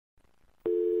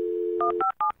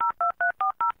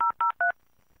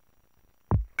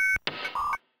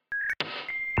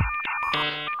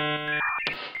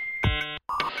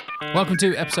Welcome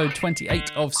to episode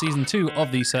 28 of season 2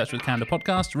 of the Search with Candour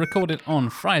podcast, recorded on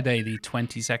Friday, the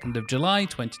 22nd of July,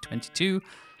 2022.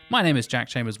 My name is Jack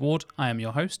Chambers Ward. I am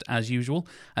your host, as usual.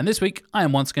 And this week, I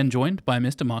am once again joined by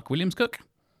Mr. Mark Williams Cook.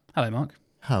 Hello, Mark.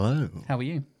 Hello. How are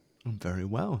you? I'm very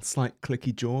well. Slight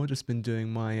clicky jaw. Just been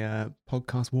doing my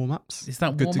podcast warm-ups. Is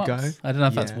that good warm-ups? to go? I don't know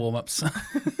if that's warm-ups.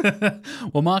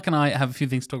 Well, Mark and I have a few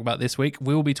things to talk about this week.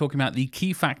 We will be talking about the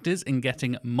key factors in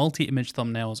getting multi-image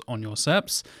thumbnails on your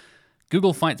SERPs.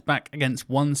 Google fights back against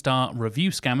one-star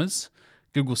review scammers.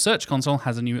 Google Search Console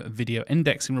has a new video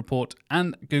indexing report,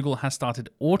 and Google has started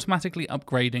automatically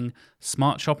upgrading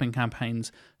smart shopping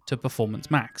campaigns to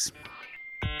Performance Max.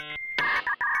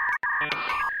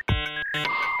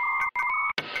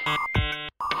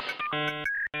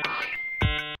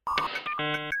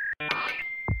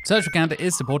 Search with Candour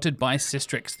is supported by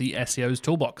Systrix, the SEO's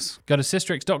toolbox. Go to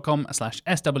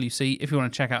systrix.com/SWC if you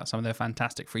want to check out some of their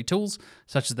fantastic free tools,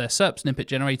 such as their SERP snippet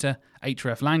generator,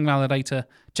 hreflang validator,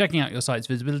 checking out your site's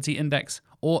visibility index,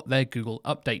 or their Google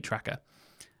update tracker.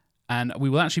 And we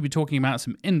will actually be talking about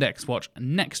some Index Watch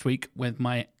next week with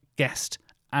my guest,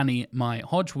 Annie Mai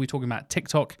Hodge. We'll be talking about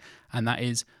TikTok, and that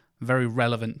is very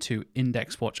relevant to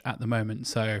Index Watch at the moment.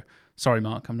 So, sorry,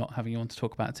 Mark, I'm not having you on to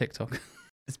talk about TikTok.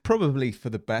 It's probably for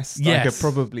the best. Yes. I could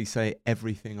probably say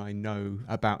everything I know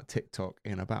about TikTok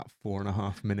in about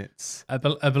 4.5 minutes. I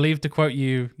believe, to quote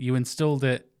you, you installed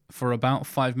it for about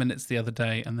 5 minutes the other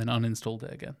day and then uninstalled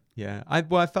it again. Yeah, I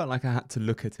felt like I had to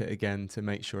look at it again to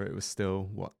make sure it was still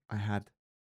what I had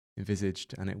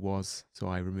envisaged, and it was, so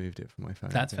I removed it from my phone.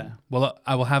 That's fair. Well,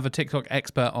 I will have a TikTok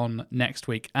expert on next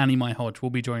week. Annie Mai Hodge will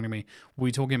be joining me. We'll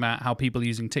be talking about how people are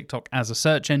using TikTok as a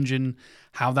search engine,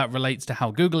 how that relates to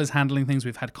how Google is handling things.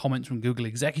 We've had comments from Google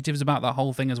executives about that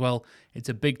whole thing as well. It's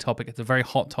a big topic. It's a very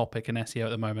hot topic in SEO at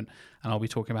the moment, and I'll be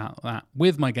talking about that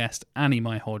with my guest, Annie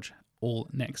Mai Hodge, all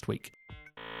next week.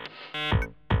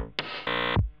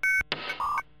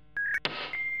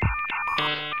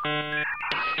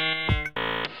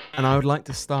 And I would like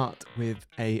to start with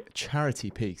a charity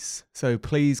piece. So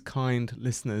please, kind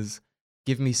listeners,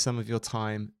 give me some of your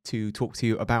time to talk to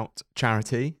you about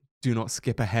charity. Do not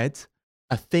skip ahead.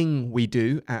 A thing we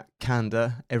do at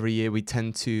Candour every year, we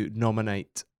tend to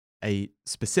nominate a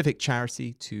specific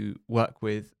charity to work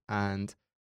with. And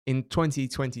in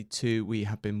 2022, we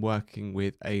have been working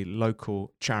with a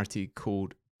local charity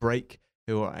called Break,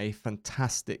 who are a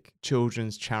fantastic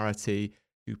children's charity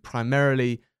who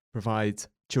primarily provides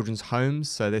children's homes.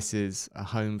 So this is a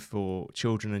home for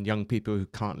children and young people who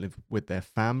can't live with their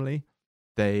family.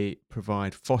 They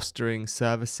provide fostering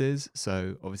services,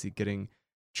 so obviously getting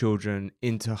children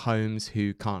into homes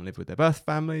who can't live with their birth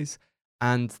families,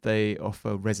 and they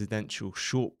offer residential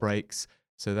short breaks.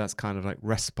 So that's kind of like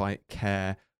respite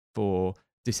care for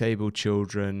disabled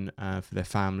children, for their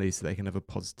families, so they can have a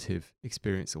positive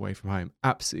experience away from home.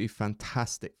 Absolutely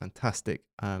fantastic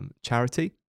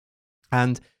charity.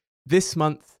 And this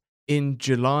month in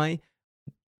July,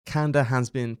 Candour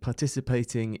has been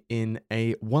participating in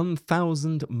a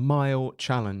 1,000-mile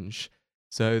challenge.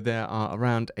 So there are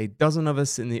around a dozen of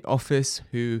us in the office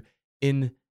who,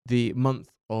 in the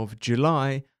month of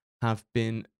July, have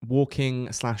been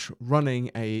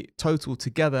walking/running a total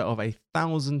together of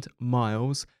 1,000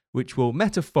 miles, which will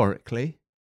metaphorically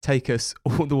take us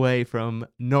all the way from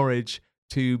Norwich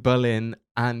to Berlin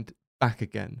and back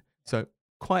again. So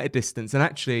quite a distance, and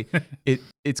actually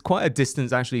it's quite a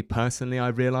distance actually personally, I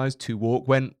realized, to walk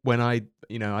when I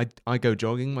go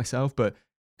jogging myself, but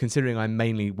considering I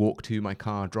mainly walk to my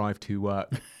car, drive to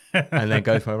work and then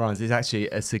go for runs, it's actually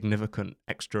a significant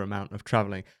extra amount of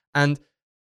traveling. And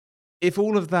if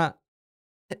all of that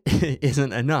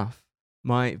isn't enough,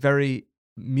 my very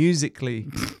musically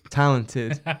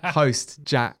talented host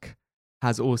Jack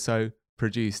has also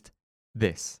produced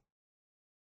this.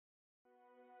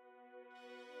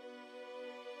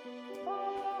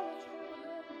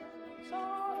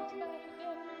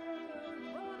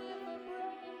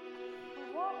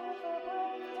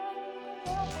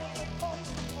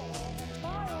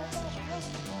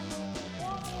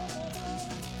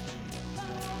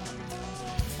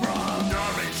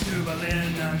 To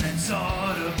Berlin and then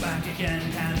sort of back again.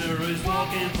 Candour is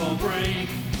walking for break.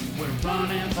 We're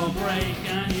running for break,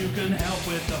 and you can help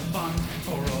with the fun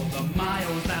for all the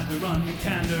miles that we run.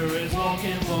 Candour is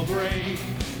walking for break.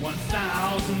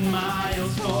 1,000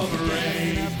 miles for break.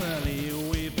 Getting up early,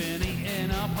 we've been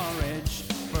eating our porridge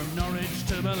from Norwich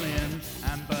to Berlin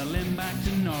and Berlin back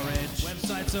to Norwich.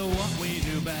 Websites are what we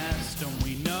do best, and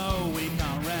we know we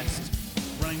can't rest.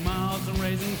 Running miles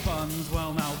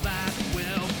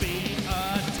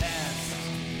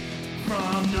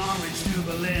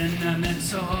Berlin and then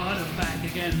sort of back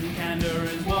again. Candor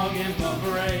is walking for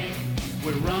break.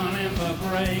 We're running for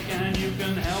break and you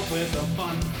can help with the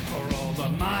fun. For all the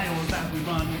miles that we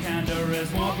run, Candor is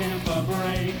walking for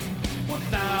break.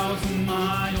 1,000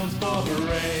 miles for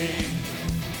break.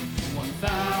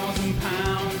 1,000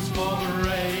 pounds for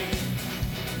break.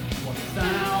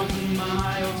 1,000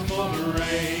 miles for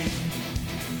break.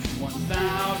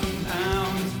 1,000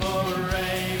 pounds for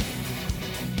break.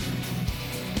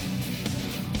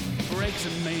 Break's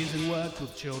amazing work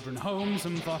with children homes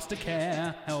and foster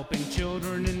care, helping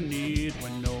children in need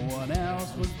when no one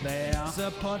else was there.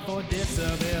 Support for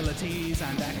disabilities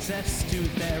and access to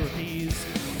therapies.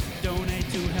 Donate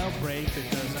to help Break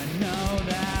because I know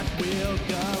that we'll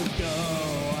go.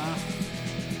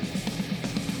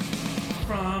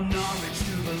 From Norwich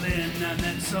to Berlin and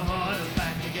then sort of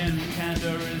back again.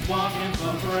 Candor is walking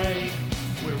for break.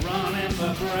 We're running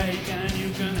for break and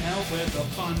you can help with the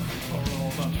fun. For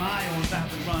all the miles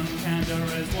that we run, Candor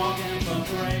is walking for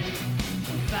break.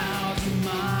 1,000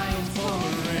 miles for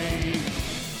break.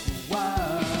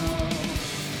 Whoa,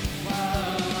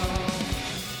 whoa,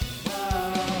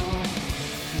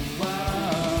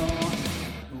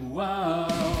 whoa,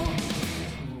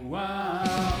 whoa, whoa.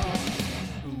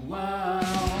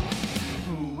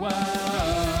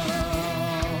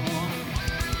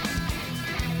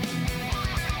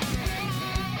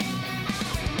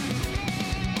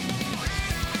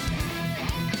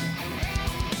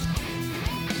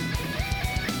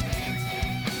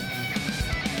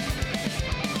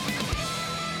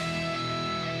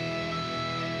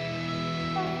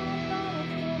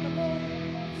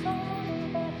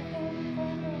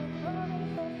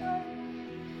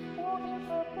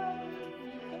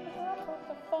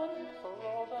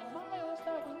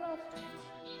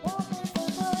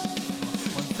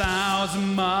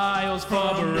 Miles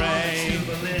for break. To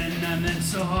Berlin and then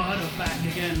sort of back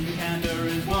again. Candor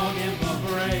is walking for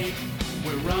break.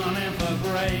 We're running for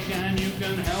break and you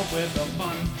can help with the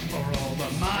fun. For all the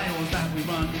miles that we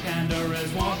run, Candor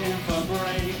is walking for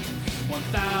break.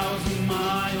 1,000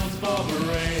 miles for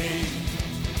break.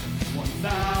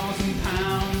 1,000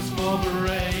 pounds for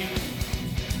break.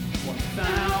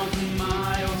 1,000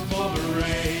 miles for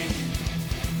break.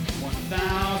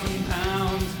 1,000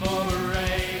 pounds for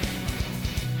break.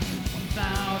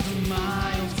 1,000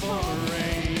 miles for a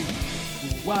race.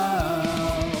 Whoa,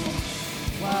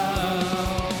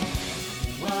 whoa,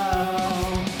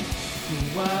 whoa,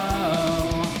 whoa,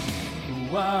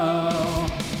 whoa,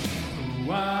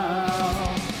 whoa,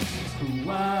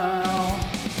 whoa,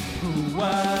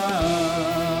 whoa.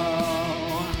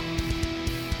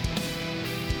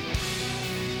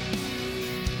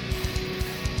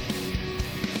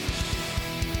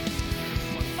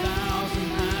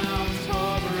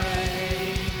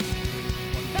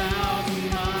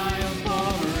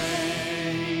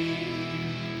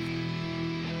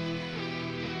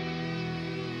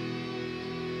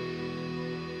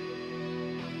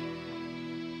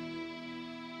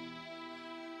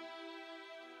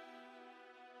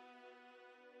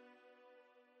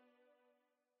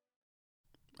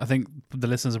 I think the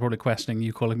listeners are probably questioning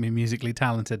you calling me musically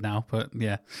talented now, but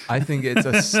yeah. I think it's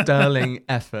a sterling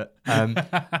effort.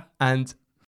 And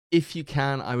if you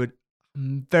can, I would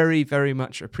very, very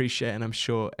much appreciate, and I'm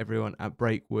sure everyone at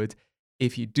Break would,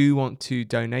 if you do want to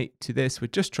donate to this. We're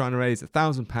just trying to raise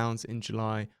 £1,000 in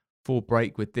July for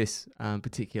Break with this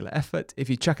particular effort. If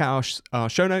you check out our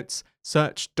show notes,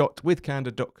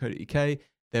 search.withcandor.co.uk,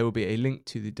 there will be a link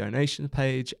to the donation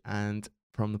page, and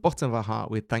from the bottom of our heart,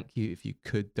 we'd thank you if you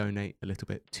could donate a little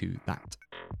bit to that.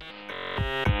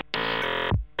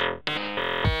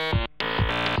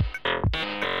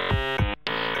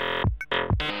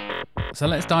 So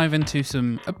let's dive into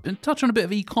touch on a bit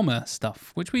of e-commerce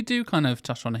stuff, which we do kind of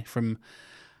touch on from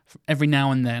every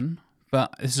now and then.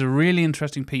 But this is a really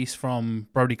interesting piece from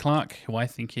Brodie Clark, who I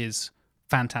think is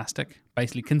fantastic,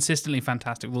 basically consistently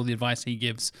fantastic with all the advice he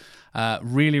gives.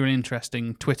 Really, really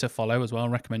interesting Twitter follow as well. I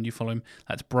recommend you follow him.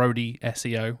 That's Brodie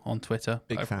SEO on Twitter.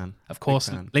 Big fan. Of course,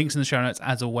 Big fan. Links in the show notes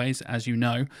as always, as you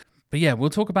know. But yeah, we'll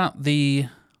talk about the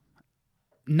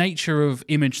nature of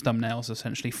image thumbnails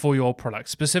essentially for your product,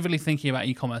 specifically thinking about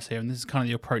e-commerce here. And this is kind of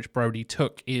the approach Brodie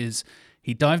took, is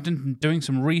he dived into doing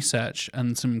some research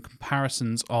and some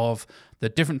comparisons of the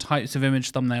different types of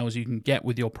image thumbnails you can get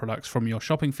with your products from your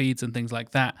shopping feeds and things like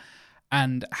that,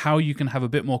 and how you can have a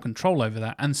bit more control over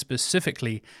that, and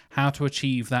specifically how to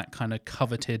achieve that kind of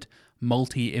coveted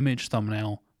multi-image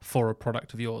thumbnail for a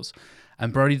product of yours.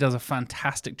 And Brodie does a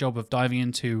fantastic job of diving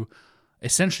into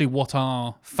essentially what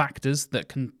are factors that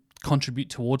can contribute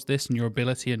towards this and your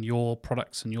ability and your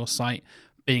products and your site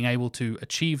being able to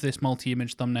achieve this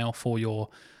multi-image thumbnail for your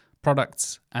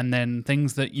products, and then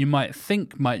things that you might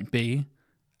think might be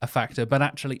a factor but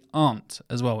actually aren't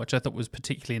as well, which I thought was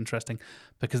particularly interesting,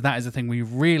 because that is a thing we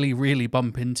really, really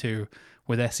bump into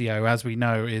with SEO, as we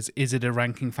know, is it a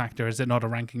ranking factor? Is it not a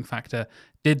ranking factor?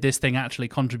 Did this thing actually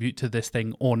contribute to this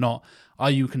thing or not?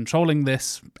 Are you controlling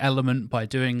this element by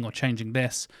doing or changing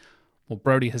this? Well,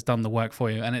 Brody has done the work for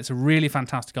you, and it's a really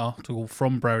fantastic article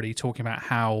from Brody talking about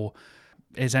how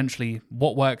essentially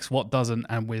what works, what doesn't,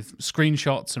 and with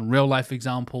screenshots and real life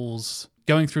examples,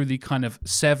 going through the kind of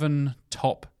 7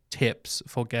 top tips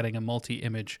for getting a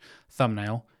multi-image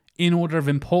thumbnail in order of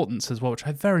importance as well, which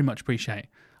I very much appreciate.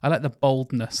 I like the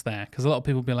boldness there, because a lot of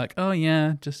people be like, oh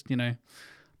yeah, just,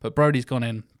 but Brody's gone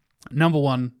in. Number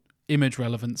 1, image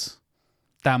relevance.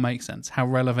 That makes sense. How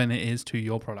relevant it is to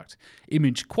your product.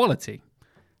 Image quality,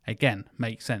 again,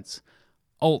 makes sense.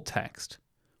 Alt text.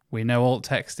 We know alt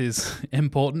text is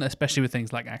important, especially with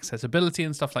things like accessibility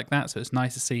and stuff like that. So it's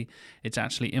nice to see it's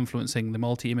actually influencing the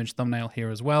multi-image thumbnail here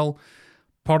as well.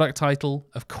 Product title,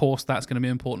 of course, that's going to be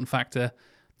an important factor.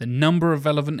 The number of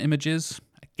relevant images,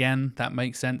 again, that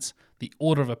makes sense. The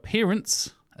order of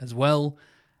appearance as well.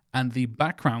 And the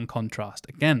background contrast,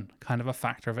 again, kind of a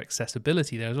factor of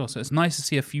accessibility there as well. So it's nice to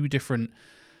see a few different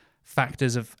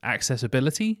factors of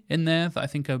accessibility in there that I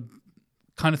think are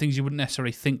kind of things you wouldn't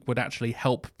necessarily think would actually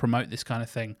help promote this kind of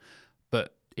thing.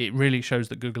 But it really shows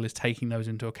that Google is taking those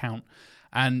into account.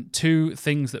 And 2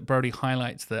 things that Brody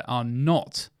highlights that are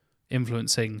not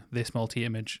influencing this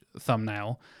multi-image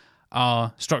thumbnail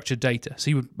are structured data.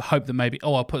 So you would hope that maybe,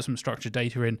 I'll put some structured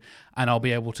data in and I'll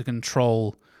be able to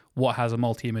control what has a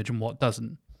multi-image and what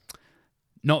doesn't.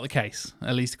 Not the case,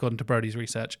 at least according to Brody's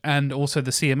research. And also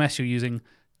the CMS you're using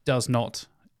does not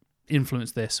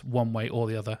influence this one way or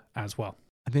the other as well.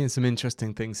 I think there's some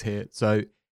interesting things here. So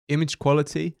image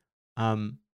quality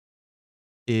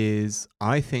is,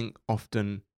 I think,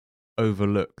 often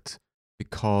overlooked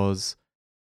because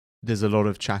there's a lot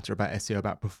of chatter about SEO,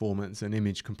 about performance and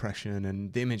image compression,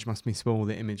 and the image must be small,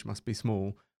 the image must be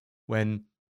small, when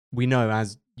we know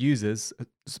as users,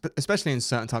 especially in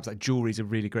certain types, like jewelry is a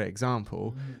really great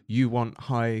example, you want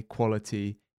high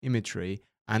quality imagery.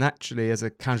 And actually, as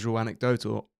a casual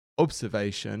anecdotal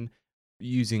observation,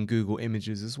 using Google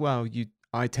Images as well,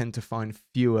 I tend to find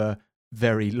fewer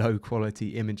very low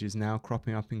quality images now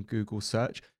cropping up in Google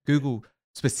search. Google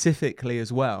specifically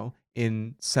as well,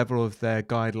 in several of their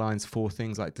guidelines for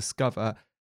things like Discover,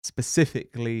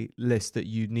 specifically list that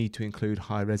you need to include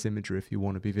high-res imagery if you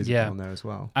want to be visible on there as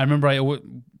well. I remember,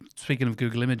 speaking of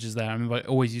Google Images there, I remember I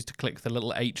always used to click the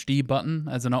little HD button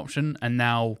as an option, and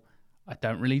now I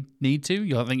don't really need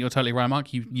to. I think you're totally right, Mark.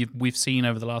 We've seen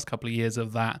over the last couple of years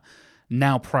of that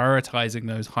now prioritizing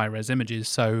those high-res images,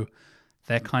 so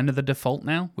they're kind of the default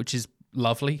now, which is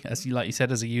lovely. Like you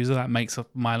said, as a user, that makes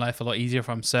my life a lot easier if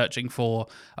I'm searching for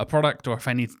a product, or if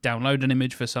I need to download an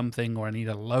image for something, or I need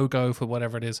a logo for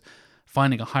whatever it is.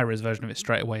 Finding a high-res version of it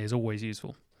straight away is always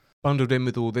useful. Bundled in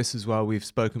with all this as well, we've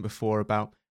spoken before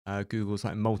about Google's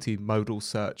like multimodal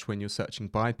search when you're searching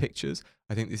by pictures.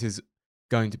 I think this is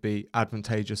going to be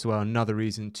advantageous as well. Another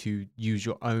reason to use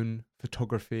your own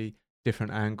photography,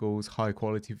 different angles, high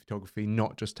quality photography,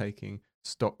 not just taking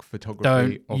stock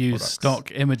photography. Don't use products.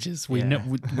 Stock images. We've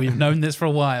known this for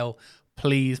a while.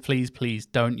 Please, please, please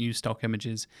don't use stock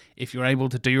images. If you're able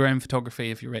to do your own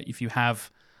photography, if you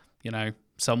have,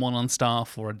 someone on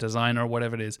staff or a designer or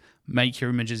whatever it is, make your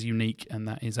images unique, and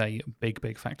that is a big,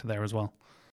 big factor there as well.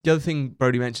 The other thing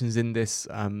Brody mentions in this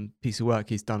piece of work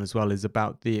he's done as well is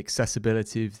about the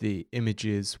accessibility of the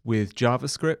images with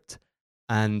JavaScript.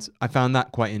 And I found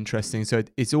that quite interesting. So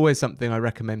it's always something I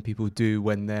recommend people do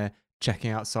when they're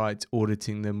checking out sites,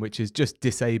 auditing them, which is just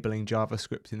disabling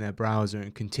JavaScript in their browser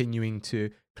and continuing to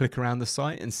click around the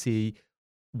site and see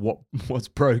what's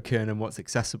broken and what's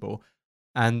accessible.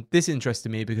 And this interested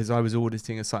me because I was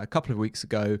auditing a site a couple of weeks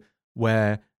ago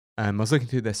where I was looking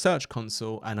through their search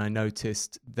console and I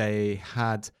noticed they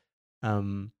had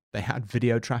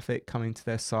video traffic coming to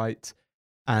their site,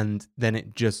 and then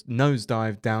it just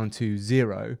nosedived down to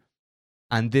 0.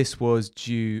 And this was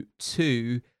due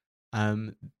to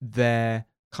their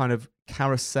kind of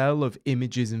carousel of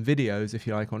images and videos, if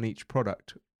you like, on each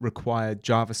product required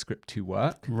JavaScript to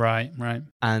work. Right.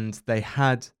 And they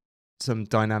had some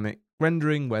dynamic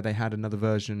rendering where they had another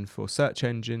version for search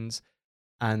engines,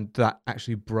 and that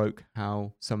actually broke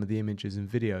how some of the images and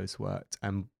videos worked.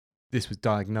 And this was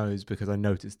diagnosed because I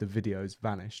noticed the videos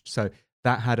vanished. So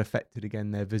that had affected,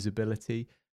 again, their visibility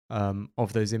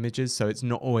of those images. So it's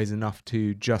not always enough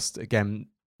to just, again,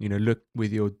 look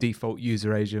with your default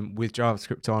user agent with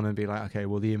JavaScript on and be like, okay,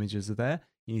 well, the images are there.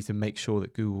 you need to make sure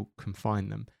that Google can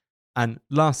find them. And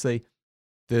lastly,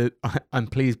 I'm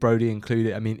pleased Brody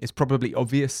included. I mean, it's probably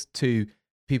obvious to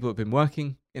people who've been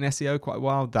working in SEO quite a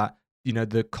while that,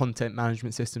 the content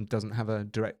management system doesn't have a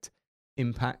direct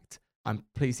impact. I'm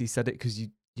pleased he said it because,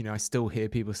 I still hear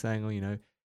people saying,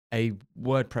 a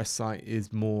WordPress site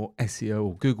is more SEO,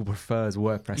 or Google prefers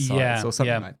WordPress sites or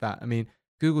something like that. I mean,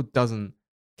 Google doesn't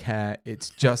care. It's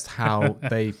just how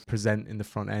they present in the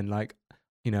front end. Like,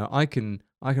 I can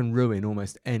ruin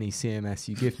almost any CMS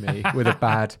you give me with a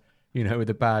bad, with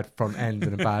a bad front end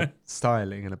and a bad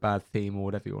styling and a bad theme or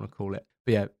whatever you want to call it.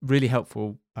 But yeah, really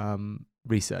helpful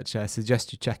research. I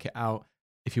suggest you check it out.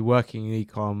 If you're working in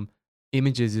e-com,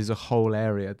 images is a whole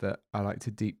area that I like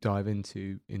to deep dive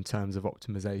into in terms of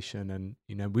optimization. And,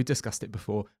 we discussed it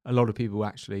before. A lot of people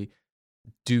actually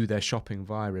do their shopping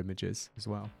via images as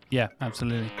well. Yeah,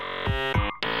 absolutely.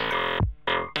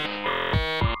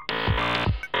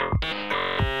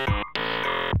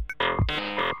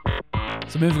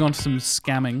 So moving on to some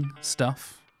scamming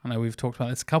stuff. I know we've talked about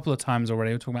this a couple of times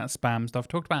already. We're talking about spam stuff.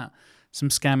 Talked about some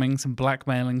scamming, some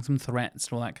blackmailing, some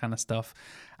threats, all that kind of stuff.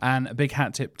 And a big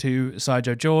hat tip to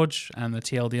Saijo George and the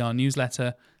TLDR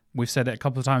newsletter. We've said it a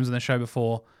couple of times in the show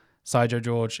before. Saijo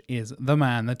George is the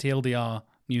man. The TLDR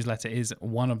newsletter is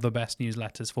one of the best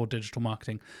newsletters for digital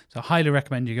marketing. So I highly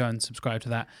recommend you go and subscribe to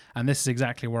that. And this is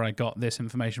exactly where I got this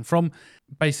information from.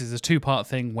 Basically, it's a two-part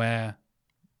thing where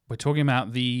we're talking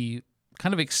about the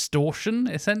kind of extortion,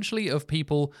 essentially, of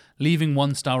people leaving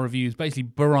one-star reviews, basically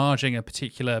barraging a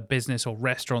particular business or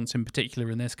restaurants in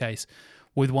particular, in this case,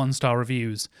 with one-star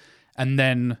reviews. And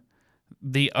then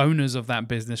the owners of that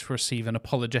business receive an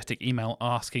apologetic email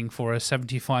asking for a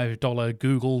 $75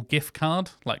 Google gift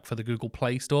card, like for the Google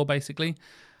Play Store, basically,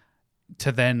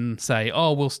 to then say,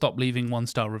 oh, we'll stop leaving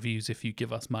one-star reviews if you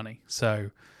give us money. So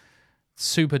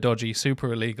super dodgy,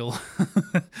 super illegal.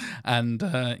 And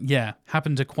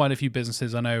happened to quite a few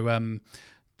businesses. I know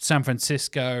San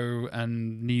Francisco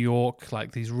and New York,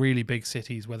 like these really big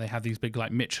cities where they have these big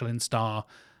like Michelin star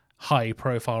high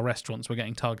profile restaurants were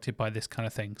getting targeted by this kind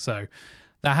of thing. So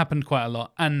that happened quite a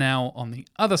lot. And now on the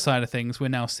other side of things, we're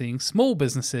now seeing small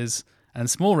businesses and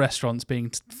small restaurants being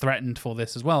threatened for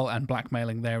this as well, and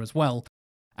blackmailing there as well.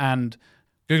 And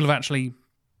Google have actually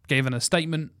given a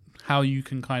statement how you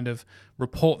can kind of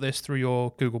report this through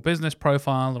your Google business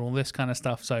profile and all this kind of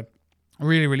stuff. So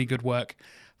really, really good work.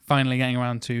 Finally getting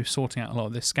around to sorting out a lot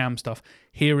of this scam stuff.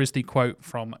 Here is the quote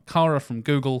from Kara from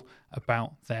Google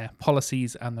about their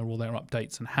policies and all their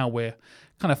updates and how we're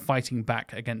kind of fighting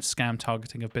back against scam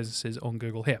targeting of businesses on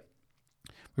Google here.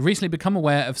 We've recently become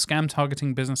aware of scam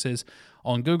targeting businesses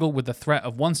on Google with the threat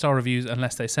of one-star reviews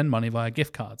unless they send money via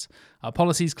gift cards. Our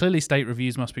policies clearly state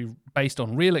reviews must be based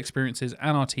on real experiences,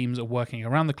 and our teams are working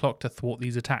around the clock to thwart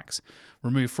these attacks,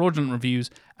 remove fraudulent reviews,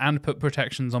 and put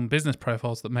protections on business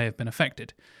profiles that may have been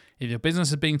affected. If your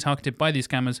business is being targeted by these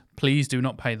scammers, please do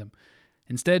not pay them.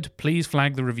 Instead, please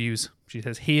flag the reviews. She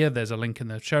says here, there's a link in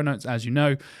the show notes, as you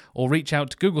know, or reach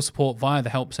out to Google support via the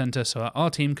help center so our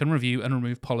team can review and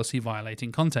remove policy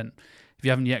violating content. If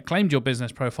you haven't yet claimed your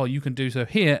business profile, you can do so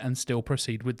here and still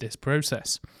proceed with this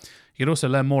process. You can also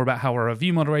learn more about how our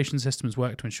review moderation systems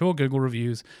work to ensure Google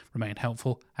reviews remain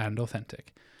helpful and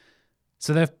authentic.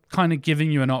 So they're kind of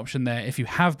giving you an option there. If you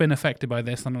have been affected by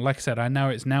this, and like I said, I know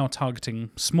it's now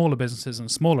targeting smaller businesses and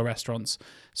smaller restaurants.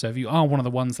 So if you are one of the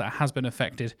ones that has been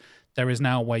affected, there is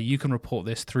now a way you can report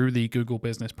this through the Google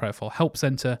Business Profile Help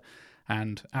Center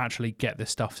and actually get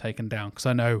this stuff taken down. Because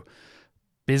I know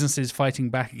businesses fighting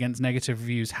back against negative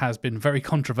reviews has been very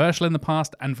controversial in the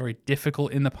past and very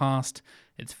difficult in the past.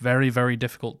 It's very, very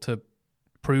difficult to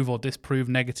prove or disprove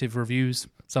negative reviews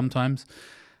sometimes.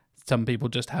 Some people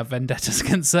just have vendettas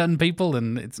against certain people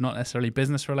and it's not necessarily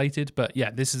business related. But yeah,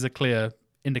 this is a clear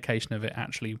indication of it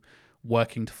actually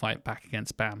working to fight back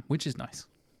against spam, which is nice.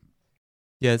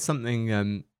 Yeah, it's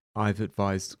something I've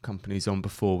advised companies on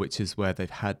before, which is where they've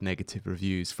had negative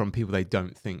reviews from people they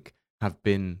don't think have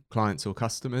been clients or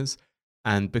customers.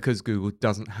 And because Google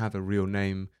doesn't have a real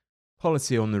name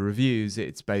policy on the reviews,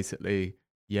 it's basically,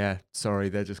 yeah, sorry,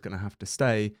 they're just going to have to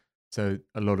stay. So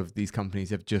a lot of these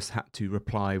companies have just had to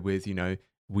reply with,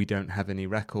 we don't have any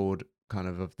record kind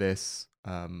of this,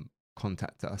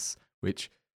 contact us,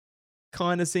 which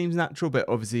kind of seems natural, but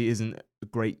obviously isn't a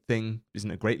great thing,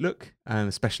 isn't a great look,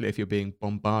 especially if you're being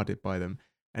bombarded by them.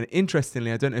 And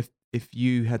interestingly, I don't know if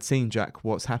you had seen, Jack,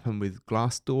 what's happened with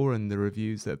Glassdoor and the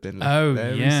reviews that have been left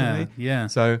there recently. Yeah.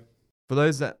 So for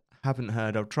those that haven't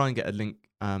heard, I'll try and get a link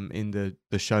in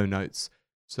the show notes.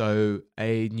 So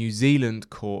a New Zealand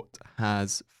court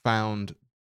has found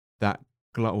that,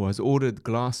 or has ordered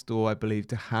Glassdoor, I believe,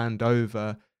 to hand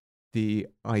over the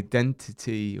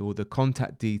identity or the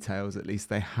contact details, at least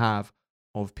they have,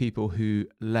 of people who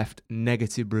left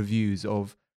negative reviews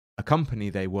of a company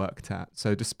they worked at.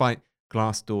 So despite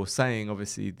Glassdoor saying,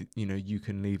 obviously, you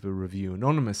can leave a review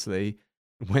anonymously,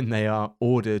 when they are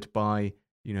ordered by,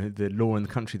 the law in the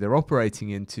country they're operating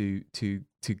in to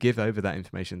give over that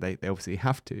information, they obviously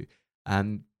have to.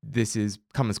 And this is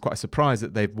come as quite a surprise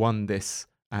that they've won this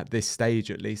at this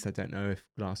stage, at least. I don't know if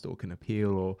Glassdoor can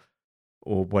appeal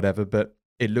or whatever, but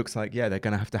it looks like, they're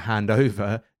going to have to hand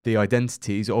over the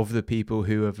identities of the people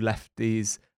who have left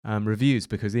these reviews,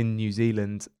 because in New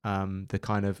Zealand, the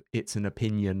kind of it's an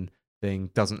opinion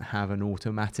thing doesn't have an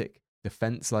automatic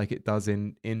defense like it does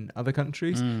in other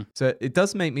countries. So it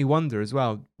does make me wonder as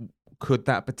well, could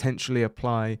that potentially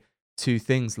apply to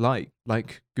things like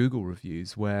Google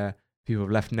reviews, where people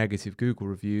have left negative Google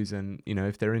reviews, and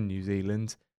if they're in New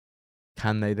Zealand,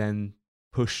 can they then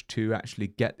push to actually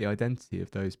get the identity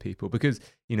of those people? Because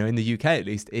in the UK at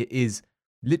least, it is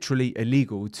literally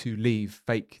illegal to leave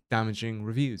fake damaging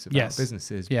reviews about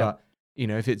businesses. But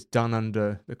if it's done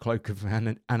under the cloak of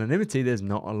anonymity, there's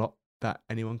not a lot that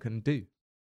anyone can do.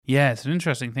 Yeah, it's an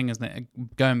interesting thing, isn't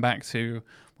it? Going back to,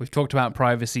 we've talked about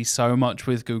privacy so much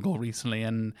with Google recently,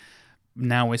 and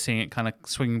now we're seeing it kind of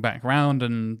swinging back around,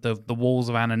 and the walls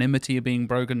of anonymity are being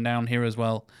broken down here as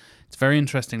well. It's very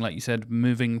interesting, like you said,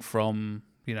 moving from,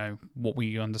 what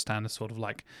we understand as sort of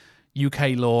like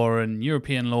UK law and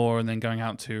European law, and then going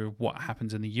out to what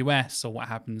happens in the US or what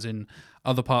happens in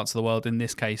other parts of the world. In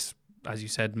this case, as you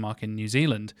said, Mark, in New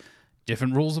Zealand,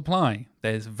 different rules apply.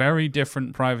 There's very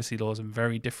different privacy laws and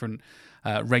very different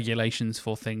regulations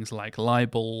for things like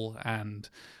libel and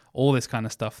all this kind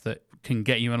of stuff that can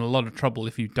get you in a lot of trouble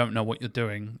if you don't know what you're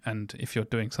doing, and if you're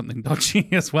doing something dodgy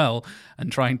as well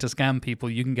and trying to scam people,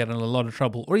 you can get in a lot of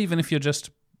trouble. Or even if you're just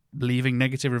leaving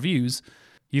negative reviews,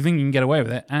 you think you can get away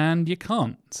with it, and you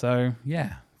can't. So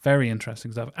yeah, very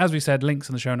interesting stuff. As we said, links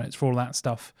in the show notes for all that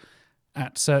stuff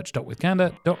at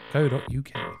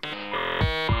search.withcandour.co.uk.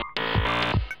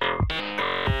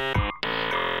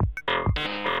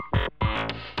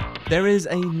 There is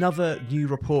another new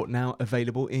report now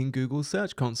available in Google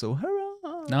Search Console.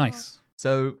 Hurrah! Nice.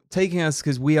 So taking us,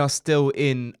 because we are still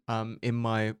in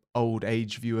my old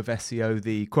age view of SEO,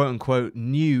 the quote-unquote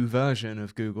new version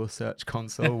of Google Search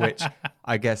Console, which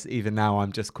I guess even now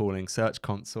I'm just calling Search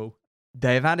Console.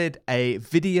 They've added a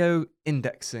video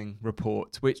indexing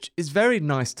report, which is very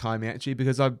nice timing, actually,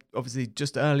 because I obviously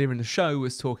just earlier in the show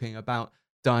was talking about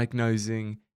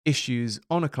diagnosing issues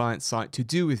on a client site to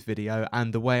do with video,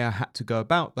 and the way I had to go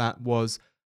about that was,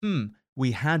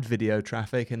 we had video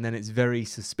traffic, and then it's very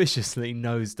suspiciously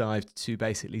nosedived to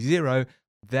basically zero.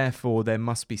 Therefore, there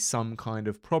must be some kind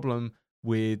of problem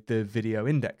with the video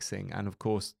indexing. And of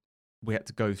course, we had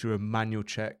to go through a manual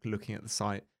check looking at the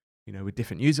site, with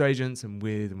different user agents and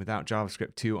with and without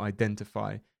JavaScript to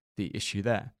identify the issue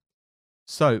there.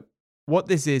 So what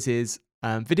this is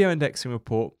video indexing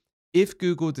report. If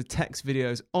Google detects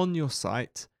videos on your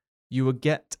site, you will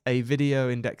get a video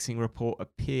indexing report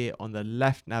appear on the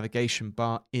left navigation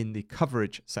bar in the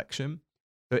coverage section.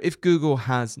 So if Google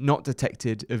has not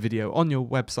detected a video on your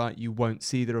website, you won't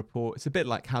see the report. It's a bit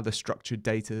like how the structured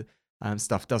data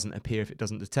stuff doesn't appear if it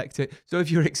doesn't detect it. So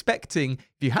if you're expecting,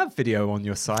 if you have video on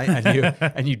your site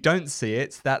and you don't see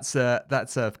it, that's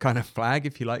a kind of flag,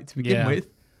 if you like, to begin with.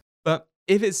 But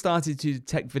if it started to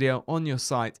detect video on your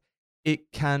site,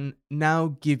 it can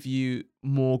now give you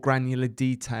more granular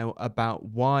detail about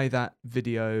why that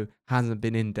video hasn't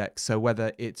been indexed. So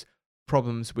whether it's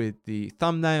problems with the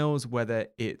thumbnails, whether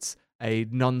it's a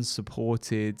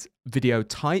non-supported video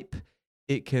type,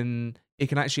 it can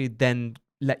actually then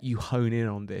let you hone in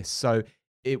on this. So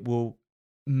it will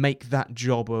make that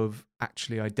job of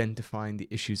actually identifying the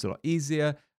issues a lot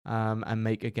easier, and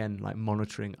make, again, like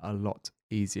monitoring a lot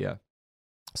easier.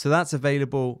 So that's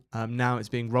available now. It's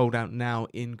being rolled out now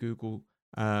in Google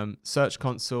Search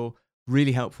Console.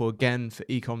 Really helpful, again, for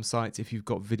e-com sites if you've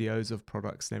got videos of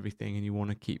products and everything and you want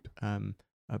to keep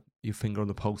your finger on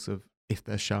the pulse of if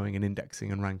they're showing and indexing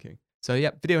and ranking. So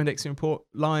yeah, video indexing report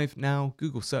live now,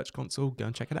 Google Search Console. Go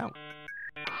and check it out.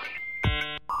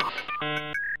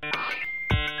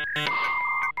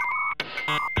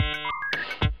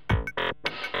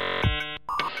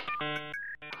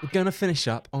 We're going to finish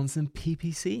up on some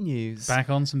PPC news.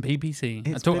 Back on some PPC.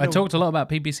 I talked a lot about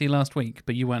PPC last week,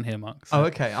 but you weren't here, Mark. So. Oh,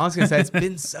 okay. I was going to say, it's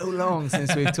been so long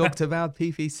since we've talked about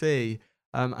PPC,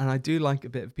 and I do like a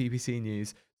bit of PPC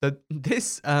news. So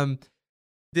this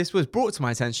was brought to my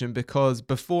attention because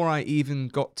before I even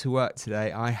got to work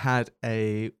today, I had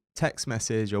a text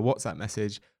message or WhatsApp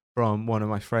message from one of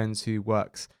my friends who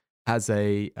works as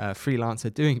a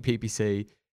freelancer doing PPC,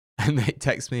 and they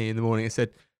text me in the morning and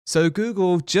said, so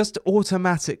Google just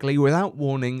automatically, without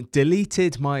warning,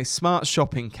 deleted my smart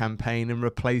shopping campaign and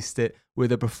replaced it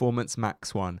with a Performance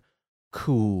Max one.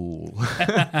 Cool,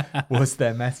 was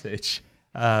their message.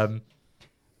 And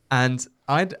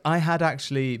I had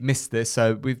actually missed this.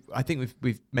 So I think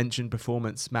we've mentioned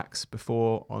Performance Max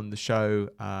before on the show.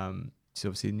 It's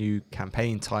obviously a new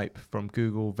campaign type from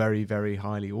Google, very, very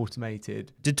highly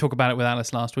automated. Did talk about it with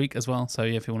Alice last week as well. So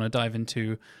if you want to dive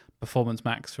into Performance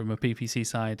Max from a PPC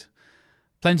side,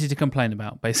 plenty to complain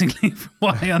about, basically, from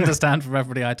what I understand from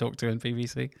everybody I talk to in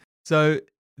PPC. So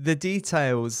the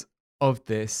details of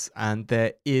this, and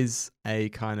there is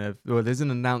there's an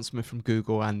announcement from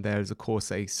Google, and there's of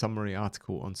course a summary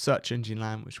article on Search Engine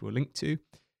Land, which we'll link to.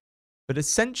 But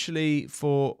essentially,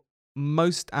 for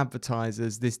most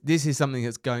advertisers, this is something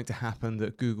that's going to happen,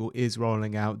 that Google is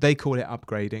rolling out. They call it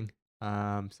upgrading.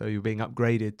 So you're being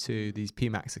upgraded to these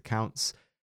PMax accounts,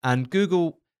 and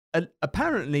Google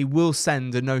apparently will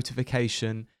send a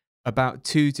notification about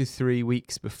 2 to 3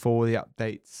 weeks before the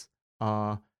updates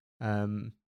are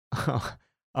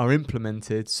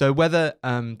implemented. So whether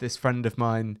this friend of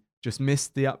mine just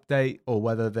missed the update or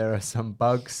whether there are some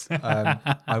bugs,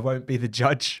 I won't be the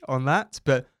judge on that.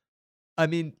 But I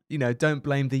mean, don't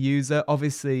blame the user.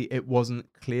 Obviously, it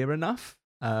wasn't clear enough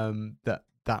that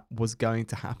was going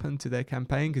to happen to their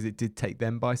campaign, because it did take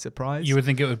them by surprise. You would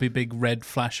think it would be big red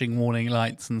flashing warning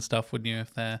lights and stuff, wouldn't you,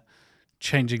 if they're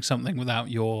changing something without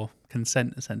your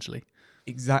consent, essentially?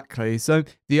 Exactly. So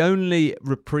the only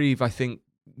reprieve I think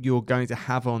you're going to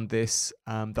have on this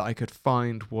that I could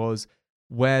find was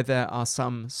where there are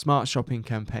some smart shopping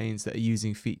campaigns that are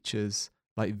using features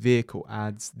like vehicle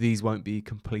ads. These won't be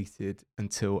completed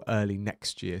until early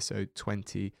next year, so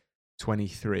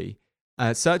 2023.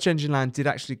 Search Engine Land did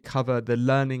actually cover the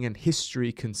learning and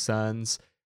history concerns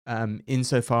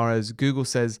insofar as Google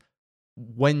says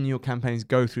when your campaigns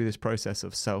go through this process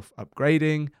of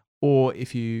self-upgrading, or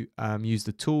if you use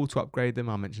the tool to upgrade them,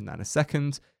 I'll mention that in a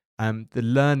second, the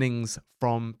learnings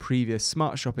from previous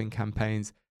smart shopping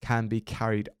campaigns can be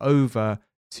carried over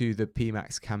to the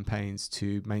PMax campaigns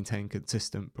to maintain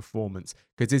consistent performance.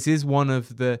 Because this is one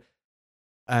of the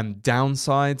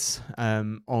downsides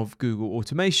of Google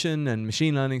automation and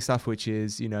machine learning stuff, which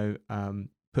is,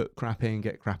 put crap in,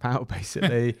 get crap out,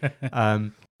 basically.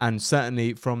 And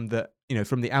certainly from the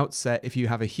outset, if you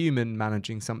have a human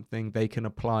managing something, they can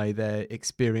apply their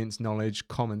experience, knowledge,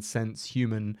 common sense,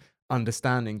 human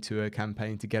understanding to a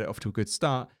campaign to get it off to a good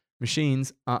start.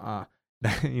 Machines,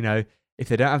 if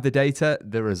they don't have the data,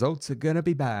 the results are going to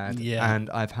be bad. Yeah. And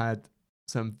I've had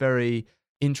some very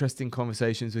interesting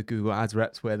conversations with Google Ads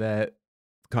reps where their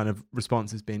kind of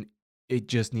response has been, it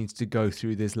just needs to go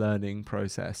through this learning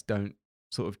process. Don't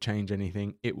sort of change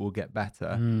anything. It will get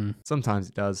better. Sometimes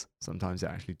it does. Sometimes it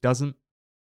actually doesn't.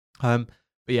 But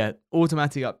yeah,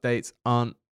 automatic updates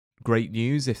aren't great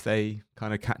news if they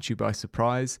kind of catch you by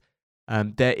surprise.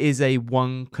 There is a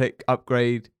one-click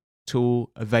upgrade tool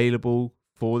available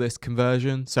for this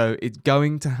conversion. So it's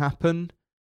going to happen.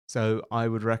 So I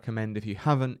would recommend, if you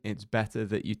haven't, it's better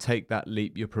that you take that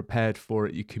leap. You're prepared for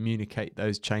it. You communicate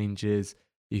those changes.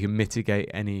 You can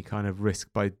mitigate any kind of risk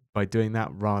by doing that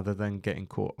rather than getting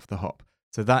caught off the hop.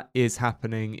 So that is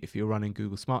happening. If you're running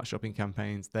Google Smart Shopping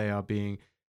campaigns, they are being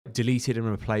deleted and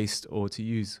replaced, or to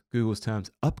use Google's terms,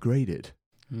 upgraded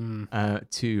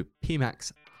to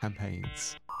PMax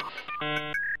campaigns.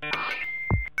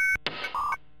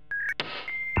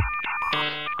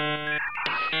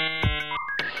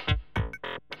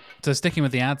 So sticking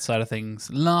with the ad side of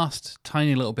things, last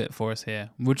tiny little bit for us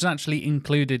here, which is actually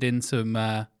included in some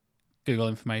Google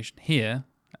information here,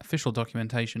 official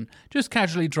documentation, just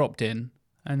casually dropped in.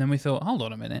 And then we thought, hold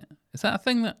on a minute, is that a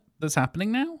thing that's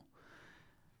happening now?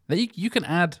 That you can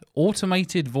add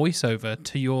automated voiceover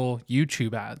to your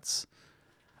YouTube ads.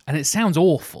 And it sounds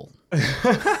awful.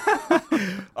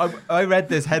 I read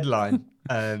this headline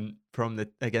from the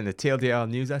TLDR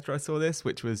newsletter. I saw this,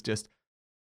 which was just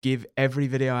give every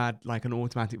video ad like an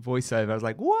automatic voiceover. I was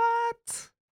like, what?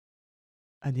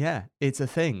 And yeah, it's a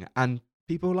thing. And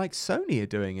people like Sony are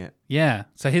doing it. Yeah.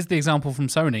 So here's the example from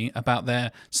Sony about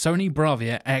their Sony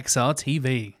Bravia XR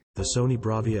TV. The Sony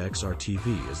Bravia XR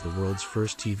TV is the world's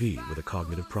first TV with a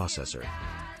cognitive processor.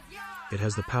 It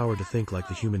has the power to think like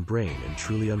the human brain and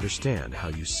truly understand how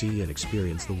you see and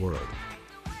experience the world.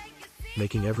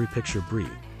 Making every picture breathe,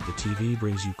 the TV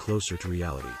brings you closer to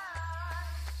reality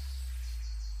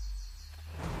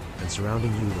and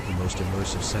surrounding you with the most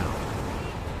immersive sound.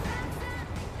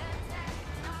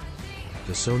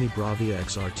 The Sony Bravia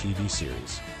XR TV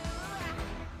series.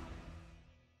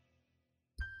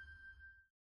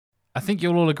 I think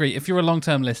you'll all agree. If you're a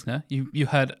long-term listener, you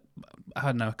heard, I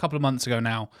don't know, a couple of months ago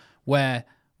now, where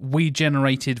we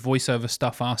generated voiceover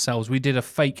stuff ourselves. We did a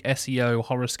fake SEO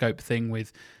horoscope thing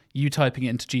with you typing it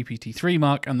into GPT-3,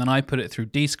 Mark, and then I put it through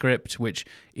Descript, which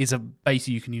is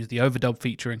basically you can use the overdub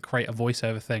feature and create a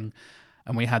voiceover thing.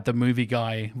 And we had the movie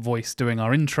guy voice doing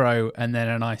our intro, and then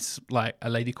a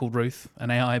lady called Ruth,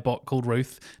 an AI bot called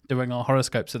Ruth, doing our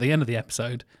horoscopes at the end of the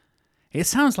episode. It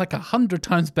sounds like 100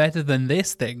 times better than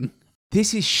this thing.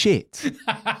 This is shit.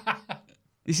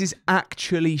 This is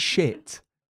actually shit.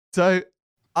 So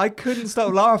I couldn't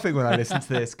stop laughing when I listened to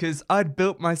this because I'd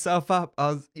built myself up.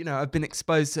 I've been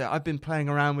exposed to it. I've been playing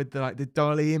around with the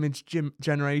DALL-E image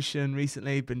generation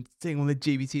recently, been seeing all the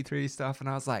GPT-3 stuff, and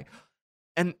I was like,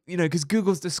 and because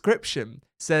Google's description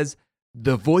says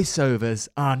the voiceovers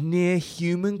are near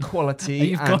human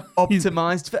quality and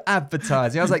optimized for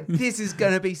advertising. I was like, this is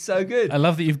going to be so good. I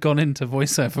love that you've gone into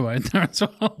voiceover mode there as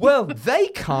well. Well, they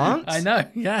can't. I know,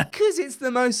 yeah. Because it's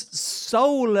the most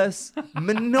soulless,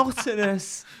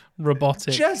 monotonous,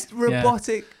 robotic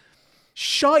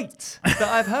shite that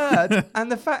I've heard. And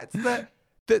the fact that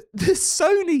the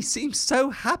Sony seems so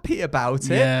happy about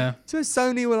it. Yeah. So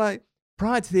Sony were like,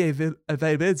 prior to the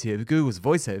availability of Google's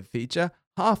voiceover feature,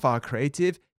 half our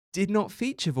creative did not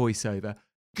feature voiceover.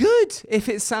 Good if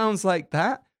it sounds like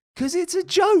that, because it's a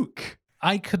joke.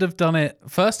 I could have done it.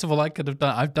 First of all, I've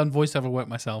done voiceover work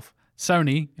myself.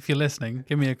 Sony, if you're listening,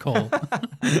 give me a call.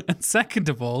 And second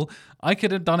of all, I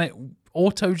could have done it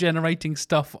auto-generating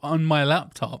stuff on my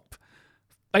laptop,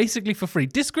 basically for free.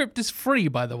 Descript is free,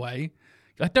 by the way.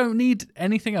 I don't need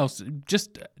anything else.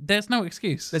 Just, there's no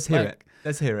excuse. Let's hear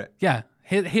it. Yeah.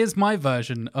 Here's my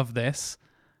version of this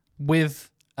with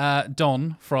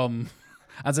Don from,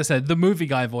 as I said, the movie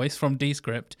guy voice from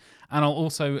Descript. And I'll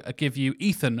also give you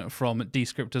Ethan from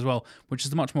Descript as well, which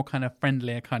is a much more kind of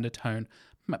friendlier kind of tone,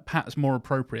 perhaps more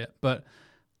appropriate. But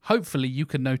hopefully you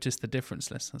can notice the difference,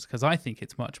 listeners, because I think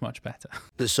it's much, much better.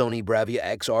 The Sony Bravia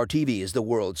XR TV is the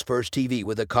world's first TV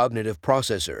with a cognitive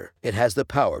processor. It has the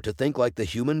power to think like the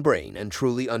human brain and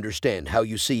truly understand how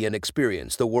you see and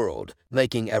experience the world,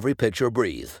 making every picture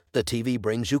breathe. The TV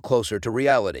brings you closer to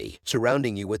reality,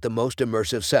 surrounding you with the most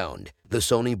immersive sound. The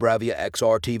Sony Bravia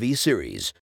XR TV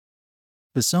series.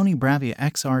 The Sony Bravia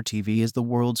XR TV is the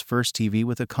world's first TV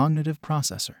with a cognitive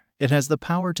processor. It has the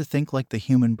power to think like the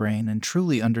human brain and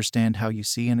truly understand how you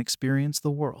see and experience the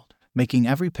world, making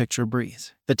every picture breathe.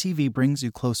 The TV brings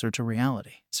you closer to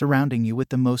reality, surrounding you with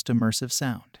the most immersive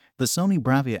sound. The Sony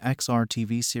Bravia XR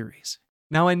TV series.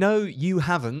 Now, I know you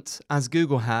haven't, as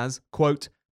Google has, quote,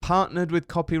 partnered with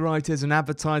copywriters and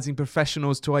advertising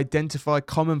professionals to identify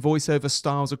common voiceover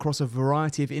styles across a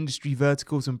variety of industry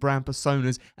verticals and brand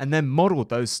personas, and then modeled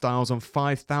those styles on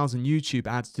 5,000 YouTube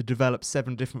ads to develop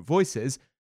 7 different voices.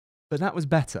 But that was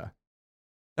better.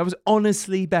 That was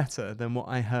honestly better than what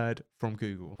I heard from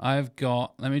Google. I've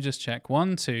got, let me just check,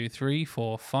 1, 2, 3,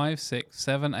 4, 5, 6,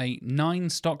 7, 8, 9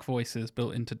 stock voices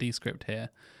built into Descript here.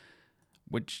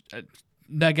 Which,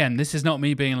 again, this is not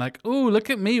me being like, oh, look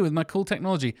at me with my cool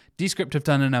technology. Descript have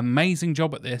done an amazing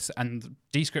job at this, and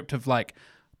Descript have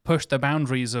pushed the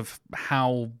boundaries of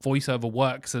how voiceover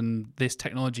works, and this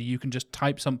technology, you can just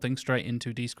type something straight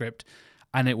into Descript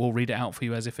and it will read it out for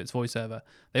you as if it's voiceover.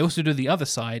 They also do the other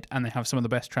side, and they have some of the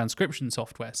best transcription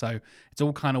software, so it's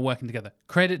all kind of working together.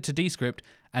 Credit to Descript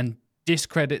and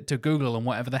discredit to Google and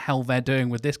whatever the hell they're doing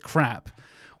with this crap,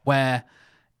 where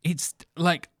it's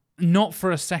not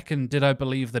for a second did I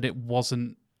believe that it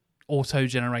wasn't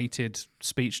auto-generated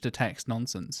speech-to-text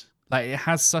nonsense. It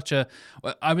has such a...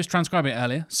 I was transcribing it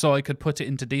earlier, so I could put it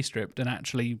into Descript and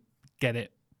actually get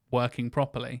it working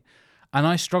properly. And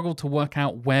I struggled to work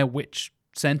out where which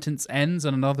sentence ends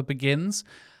and another begins.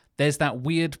 There's that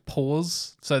weird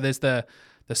pause. So there's the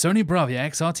Sony Bravia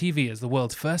XR TV is the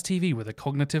world's first TV with a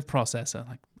cognitive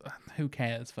processor. Who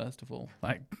cares, first of all?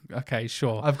 Okay,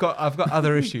 sure. I've got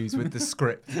other issues with the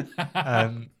script,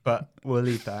 but we'll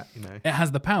leave that, It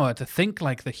has the power to think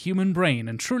like the human brain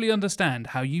and truly understand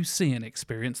how you see and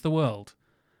experience the world.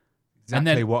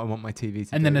 Exactly what I want my TV to do.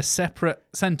 And then a separate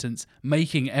sentence,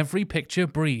 making every picture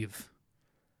breathe.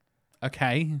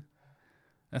 Okay.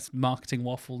 That's marketing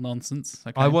waffle nonsense.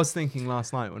 Okay. I was thinking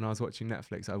last night when I was watching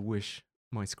Netflix, I wish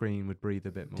my screen would breathe a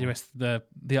bit more.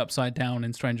 The upside down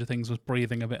in Stranger Things was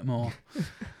breathing a bit more.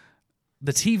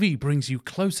 The TV brings you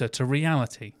closer to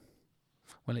reality.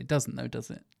 Well, it doesn't though,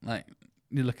 does it?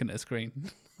 You're looking at a screen.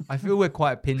 I feel we're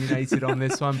quite opinionated on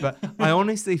this one, but I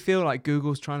honestly feel like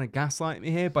Google's trying to gaslight me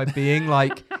here by being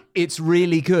like, it's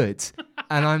really good.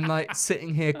 And I'm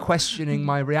sitting here questioning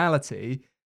my reality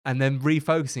and then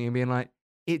refocusing and being like,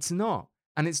 it's not.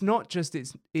 And it's not just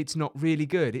it's not really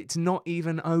good. It's not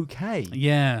even okay.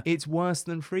 Yeah. It's worse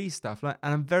than free stuff. Like,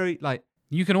 and I'm very like,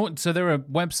 You can so there are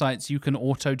websites you can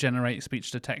auto-generate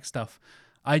speech-to-text stuff.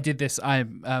 I did this. I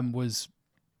was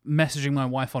messaging my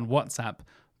wife on WhatsApp,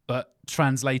 but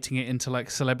translating it into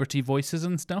like celebrity voices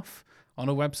and stuff on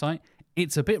a website.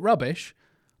 It's a bit rubbish,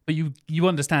 but you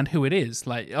understand who it is.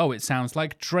 Like, oh, it sounds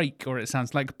like Drake, or it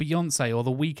sounds like Beyonce, or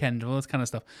The Weeknd, or all this kind of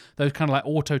stuff. Those kind of like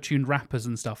auto-tuned rappers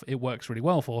and stuff, it works really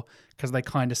well for, because they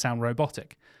kind of sound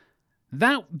robotic.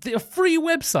 A free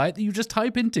website that you just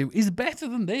type into is better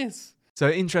than this. so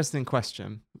interesting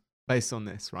question based on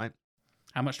this, right?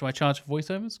 How much do I charge for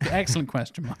voiceovers? Excellent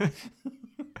question, Mark.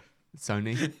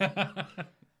 Sony.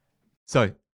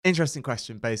 So, interesting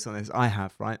question based on this. I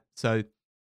have, right? So,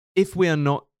 if we are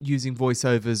not using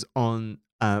voiceovers on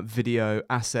video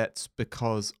assets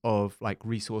because of like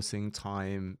resourcing,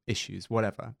 time issues,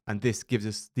 whatever, and this gives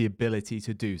us the ability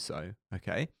to do so,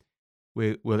 okay,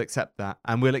 we'll accept that,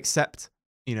 and we'll accept,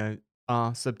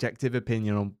 our subjective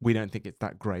opinion on we don't think it's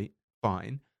that great.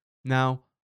 Fine. Now,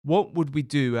 what would we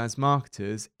do as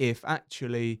marketers if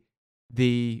actually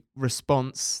the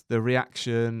response, the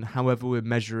reaction, however we're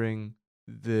measuring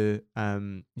the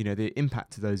the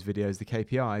impact of those videos, the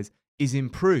KPIs, is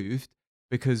improved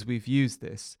because we've used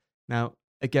this? Now,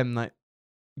 again, like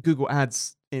Google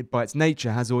Ads, by its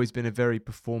nature, has always been a very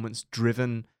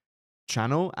performance-driven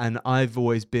channel, and I've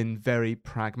always been very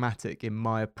pragmatic in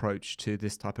my approach to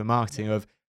this type of marketing of,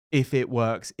 if it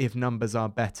works, if numbers are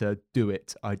better, do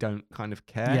it. I don't kind of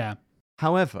care. Yeah.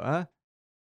 However,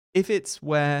 if it's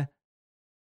where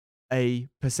a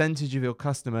percentage of your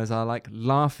customers are like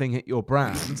laughing at your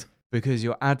brand because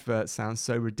your advert sounds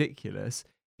so ridiculous,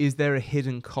 is there a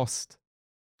hidden cost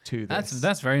to this?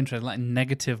 That's very interesting. Like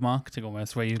negative marketing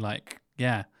almost, where you like,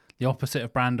 the opposite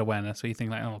of brand awareness, where you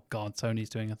think like, oh God, Sony's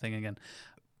doing a thing again.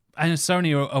 And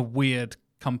Sony are a weird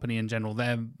company in general.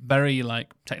 They're very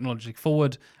like technologically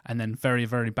forward and then very,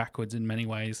 very backwards in many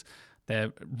ways.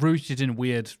 They're rooted in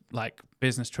weird like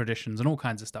business traditions and all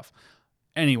kinds of stuff.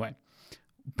 Anyway,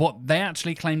 but they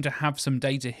actually claim to have some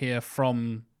data here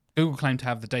from Google claimed to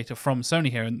have the data from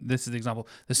Sony here, and this is the example.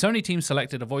 The Sony team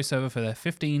selected a voiceover for their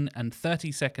 15 and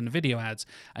 30-second video ads,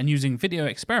 and using video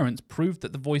experiments proved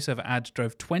that the voiceover ad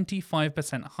drove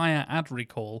 25% higher ad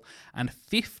recall and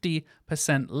 50%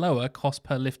 lower cost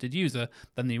per lifted user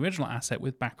than the original asset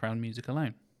with background music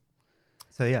alone.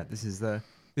 So yeah, this is the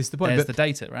point. There's the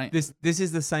data, right? This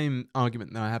is the same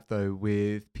argument that I have though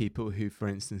with people who, for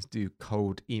instance, do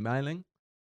cold emailing.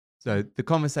 So the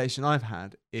conversation I've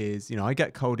had is, I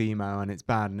get cold email and it's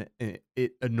bad and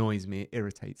it annoys me, it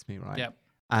irritates me, right? Yep.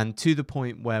 And to the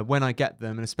point where when I get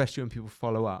them, and especially when people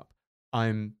follow up,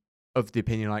 I'm of the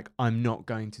opinion like, I'm not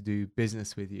going to do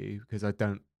business with you because I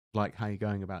don't like how you're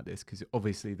going about this, because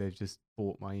obviously they've just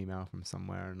bought my email from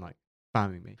somewhere and like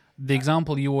spamming me. The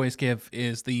example you always give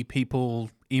is the people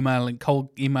cold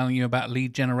emailing you about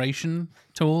lead generation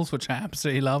tools, which I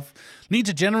absolutely love. Need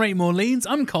to generate more leads?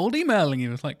 I'm cold emailing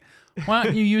you. It's like, why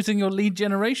aren't you using your lead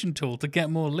generation tool to get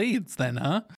more leads then,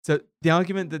 huh? So the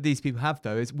argument that these people have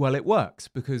though is, well, it works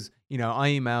because, I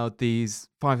emailed these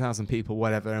 5,000 people,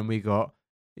 whatever, and we got,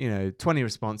 20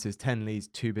 responses, 10 leads,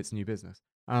 2 bits of new business.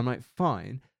 And I'm like,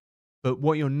 fine. But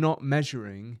what you're not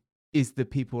measuring is the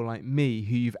people like me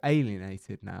who you've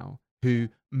alienated now, who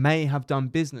may have done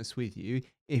business with you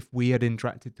if we had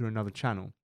interacted through another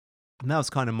channel. And that was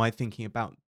kind of my thinking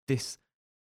about this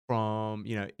from,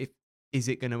 is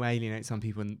it going to alienate some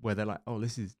people where they're like, oh,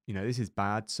 this is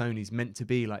bad. Sony's meant to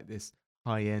be like this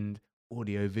high-end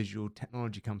audio-visual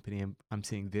technology company, and I'm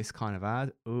seeing this kind of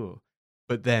ad. Oh,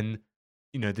 but then,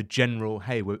 the general,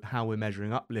 hey, how we're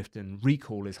measuring uplift and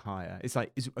recall is higher. It's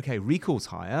like, recall's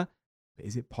higher.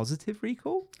 Is it positive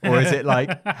recall? Or is it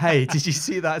like, hey, did you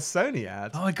see that Sony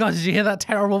ad? Oh my God, did you hear that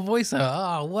terrible voiceover?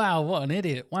 Oh, wow, what an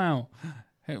idiot. Wow.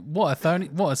 What are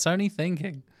Sony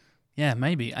thinking? Yeah,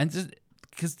 maybe. And just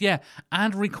because,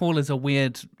 ad recall is a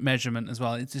weird measurement as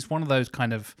well. It's just one of those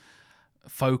kind of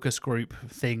focus group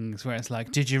things where it's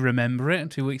like, did you remember it? And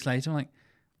 2 weeks later, I'm like,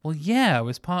 well, yeah, I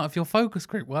was part of your focus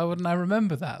group. Why wouldn't I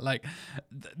remember that? Like,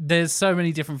 there's so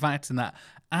many different factors in that.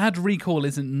 Ad recall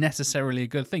isn't necessarily a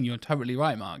good thing. You're totally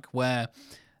right, Mark, where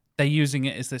they're using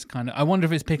it as this kind of, I wonder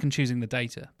if it's pick and choosing the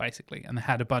data, basically. And they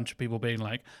had a bunch of people being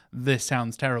like, this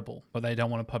sounds terrible, but they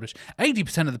don't want to publish.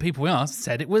 80% of the people we asked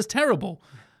said it was terrible.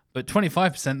 But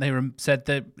 25% said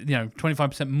that,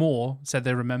 25% more said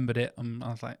they remembered it. And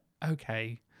I was like,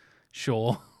 okay,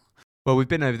 sure. Well, we've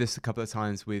been over this a couple of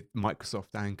times with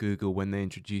Microsoft and Google when they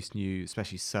introduced new,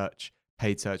 especially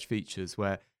paid search features,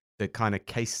 where the kind of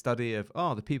case study of,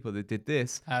 the people that did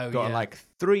this got yeah. like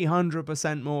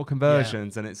 300% more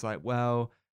conversions. And it's like, well,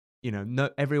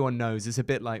 everyone knows. It's a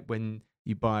bit like when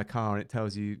you buy a car and it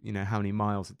tells you, how many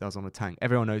miles it does on a tank.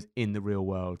 Everyone knows in the real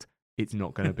world, it's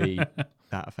not going to be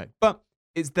that effect. But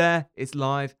it's there, it's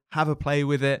live, have a play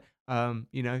with it,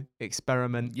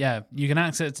 experiment. Yeah, you can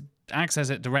access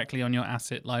it directly on your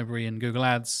asset library in Google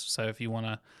Ads. So if you want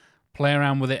to play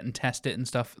around with it and test it and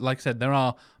stuff, like I said, there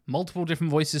are multiple different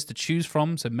voices to choose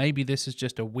from. So maybe this is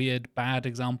just a weird, bad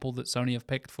example that Sony have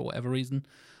picked for whatever reason.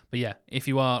 But yeah, if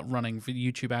you are running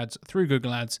YouTube ads through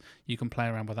Google Ads, you can play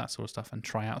around with that sort of stuff and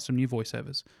try out some new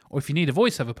voiceovers. Or if you need a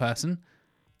voiceover person,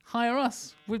 hire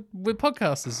us. We're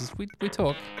podcasters. We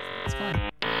talk. It's fine.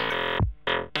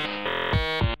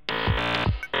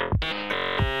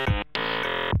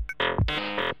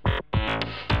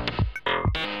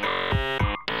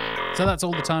 So that's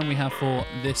all the time we have for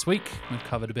this week. We've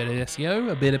covered a bit of SEO,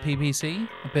 a bit of PPC,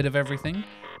 a bit of everything.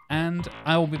 And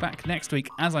I will be back next week,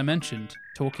 as I mentioned,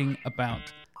 talking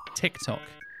about TikTok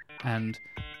and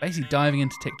basically diving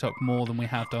into TikTok more than we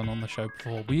have done on the show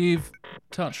before. We've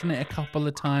touched on it a couple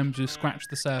of times, we've scratched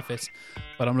the surface,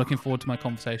 but I'm looking forward to my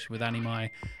conversation with Annie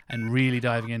Mai and really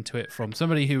diving into it from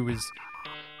somebody who is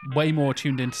way more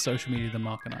tuned into social media than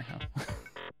Mark and I have.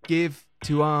 Give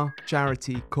to our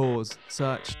charity cause,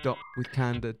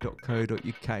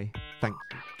 search.withcandour.co.uk. Thank you.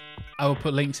 I will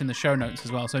put links in the show notes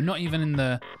as well. So not even in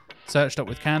the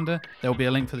search.withcandour, there will be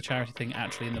a link for the charity thing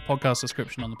actually in the podcast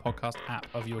description on the podcast app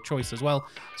of your choice as well.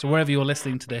 So wherever you're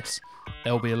listening to this,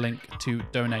 there will be a link to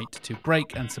donate to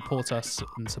Break and support us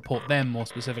and support them more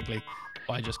specifically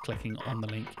by just clicking on the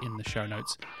link in the show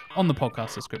notes on the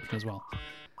podcast description as well.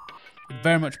 We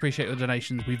very much appreciate your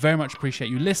donations. We very much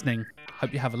appreciate you listening.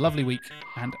 Hope you have a lovely week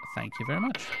and thank you very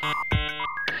much.